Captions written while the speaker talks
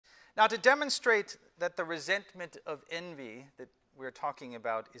Now, to demonstrate that the resentment of envy that we're talking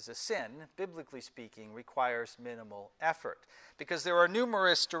about is a sin, biblically speaking, requires minimal effort, because there are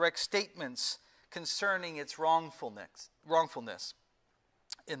numerous direct statements concerning its wrongfulness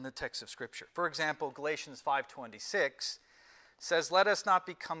in the text of Scripture. For example, Galatians 5:26 says, "Let us not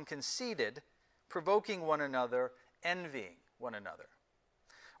become conceited, provoking one another, envying one another."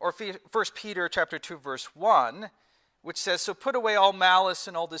 Or 1 Peter chapter 2, verse 1, which says, "So put away all malice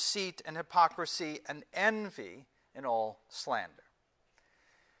and all deceit and hypocrisy and envy and all slander."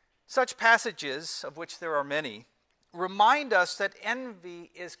 Such passages, of which there are many, remind us that envy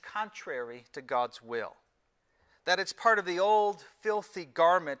is contrary to God's will, that it's part of the old filthy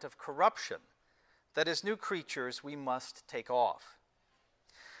garment of corruption that as new creatures we must take off.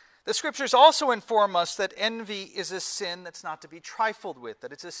 The Scriptures also inform us that envy is a sin that's not to be trifled with,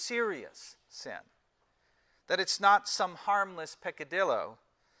 that it's a serious sin, that it's not some harmless peccadillo,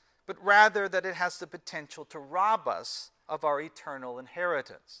 but rather that it has the potential to rob us of our eternal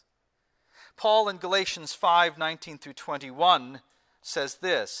inheritance. Paul in Galatians 5:19 through 21 says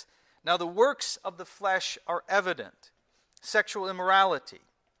this, "Now the works of the flesh are evident: sexual immorality,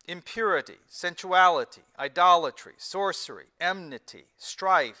 impurity, sensuality, idolatry, sorcery, enmity,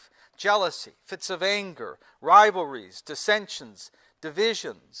 strife, jealousy, fits of anger, rivalries, dissensions,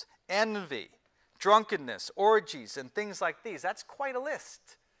 divisions, envy, drunkenness, orgies, and things like these." That's quite a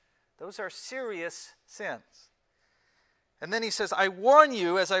list. Those are serious sins. And then he says, "I warn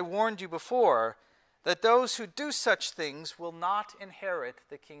you, as I warned you before, that those who do such things will not inherit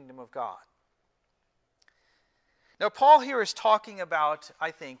the kingdom of God." Now, Paul here is talking about,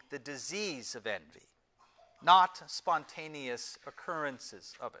 I think, the disease of envy, not spontaneous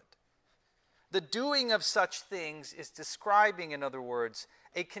occurrences of it. The doing of such things is describing, in other words,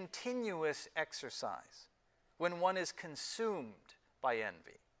 a continuous exercise when one is consumed by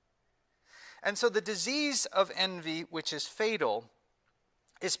envy. And so the disease of envy, which is fatal,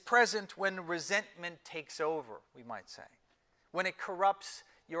 is present when resentment takes over, we might say, when it corrupts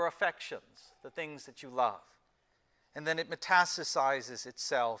your affections, the things that you love, and then it metastasizes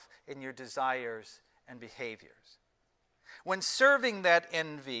itself in your desires and behaviors. When serving that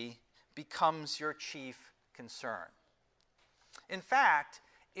envy becomes your chief concern. In fact,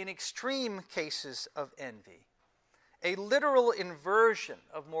 in extreme cases of envy, a literal inversion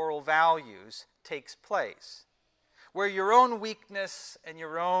of moral values takes place, where your own weakness and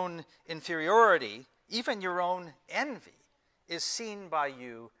your own inferiority, even your own envy, is seen by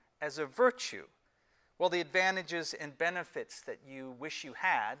you as a virtue, while the advantages and benefits that you wish you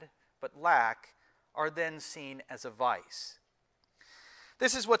had but lack are then seen as a vice.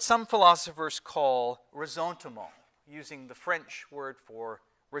 This is what some philosophers call ressentiment, using the French word for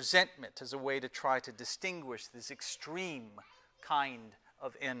resentment as a way to try to distinguish this extreme kind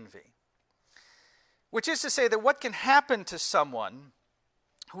of envy. Which is to say that what can happen to someone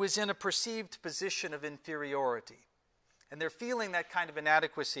who is in a perceived position of inferiority, and they're feeling that kind of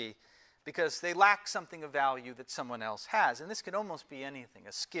inadequacy because they lack something of value that someone else has. And this could almost be anything: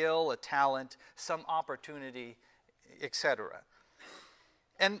 a skill, a talent, some opportunity, etc.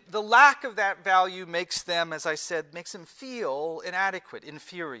 And the lack of that value makes them, as I said, makes them feel inadequate,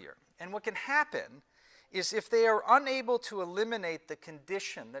 inferior. And what can happen is, if they are unable to eliminate the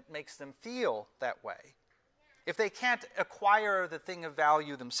condition that makes them feel that way, if they can't acquire the thing of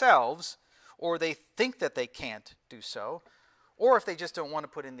value themselves, or they think that they can't do so, or if they just don't want to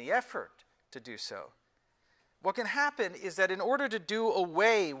put in the effort to do so, what can happen is that in order to do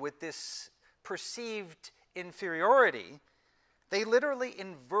away with this perceived inferiority, they literally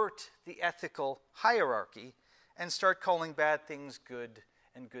invert the ethical hierarchy and start calling bad things good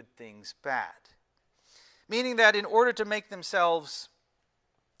and good things bad. Meaning that in order to make themselves,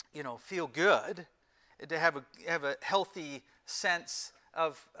 feel good, to have a healthy sense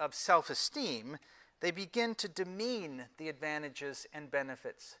of self-esteem, they begin to demean the advantages and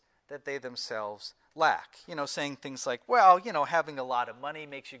benefits that they themselves lack. Saying things like, well, having a lot of money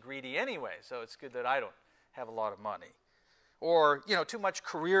makes you greedy anyway, so it's good that I don't have a lot of money. Or, too much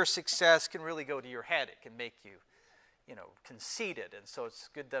career success can really go to your head. It can make you, conceited. And so it's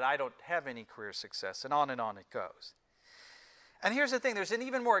good that I don't have any career success. And on it goes. And here's the thing. There's an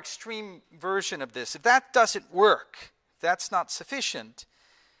even more extreme version of this. If that doesn't work, if that's not sufficient,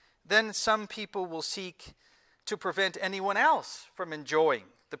 then some people will seek to prevent anyone else from enjoying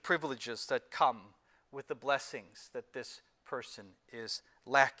the privileges that come with the blessings that this person is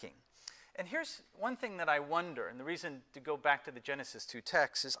lacking. And here's one thing that I wonder, and the reason to go back to the Genesis 2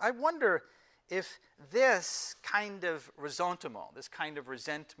 text is, I wonder if this kind of ressentiment, this kind of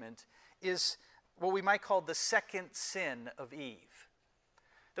resentment, is what we might call the second sin of Eve.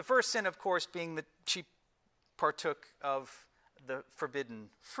 The first sin, of course, being that she partook of the forbidden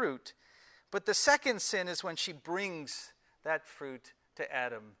fruit. But the second sin is when she brings that fruit to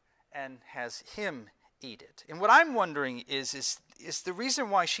Adam and has him eat it. And what I'm wondering is the reason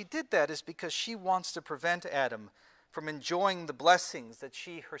why she did that is because she wants to prevent Adam from enjoying the blessings that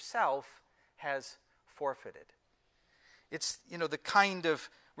she herself has forfeited. It's, the kind of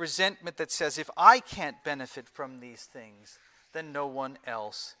resentment that says, if I can't benefit from these things, then no one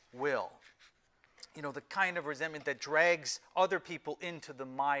else will. The kind of resentment that drags other people into the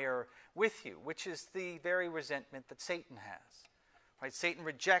mire with you, which is the very resentment that Satan has. Right? Satan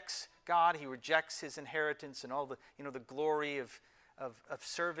rejects God. He rejects his inheritance and all the, the glory of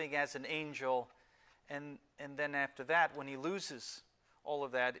serving as an angel. And then after that, when he loses all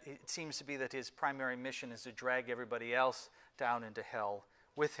of that, it seems to be that his primary mission is to drag everybody else down into hell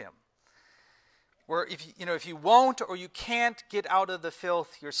with him. Where if you won't or you can't get out of the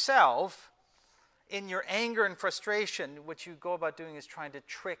filth yourself, in your anger and frustration, what you go about doing is trying to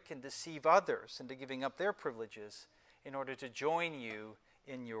trick and deceive others into giving up their privileges in order to join you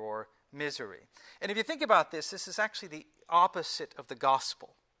in your misery. And if you think about this, this is actually the opposite of the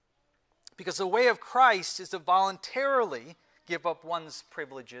gospel. Because the way of Christ is to voluntarily give up one's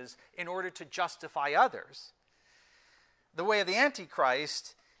privileges in order to justify others. The way of the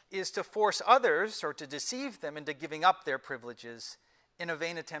Antichrist is to force others or to deceive them into giving up their privileges in a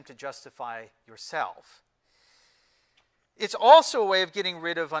vain attempt to justify yourself. It's also a way of getting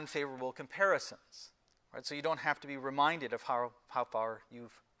rid of unfavorable comparisons. Right? So you don't have to be reminded of how far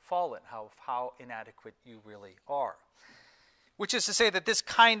you've fallen, how inadequate you really are. Which is to say that this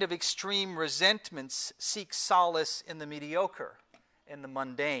kind of extreme resentments seeks solace in the mediocre, in the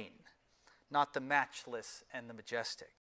mundane, not the matchless and the majestic.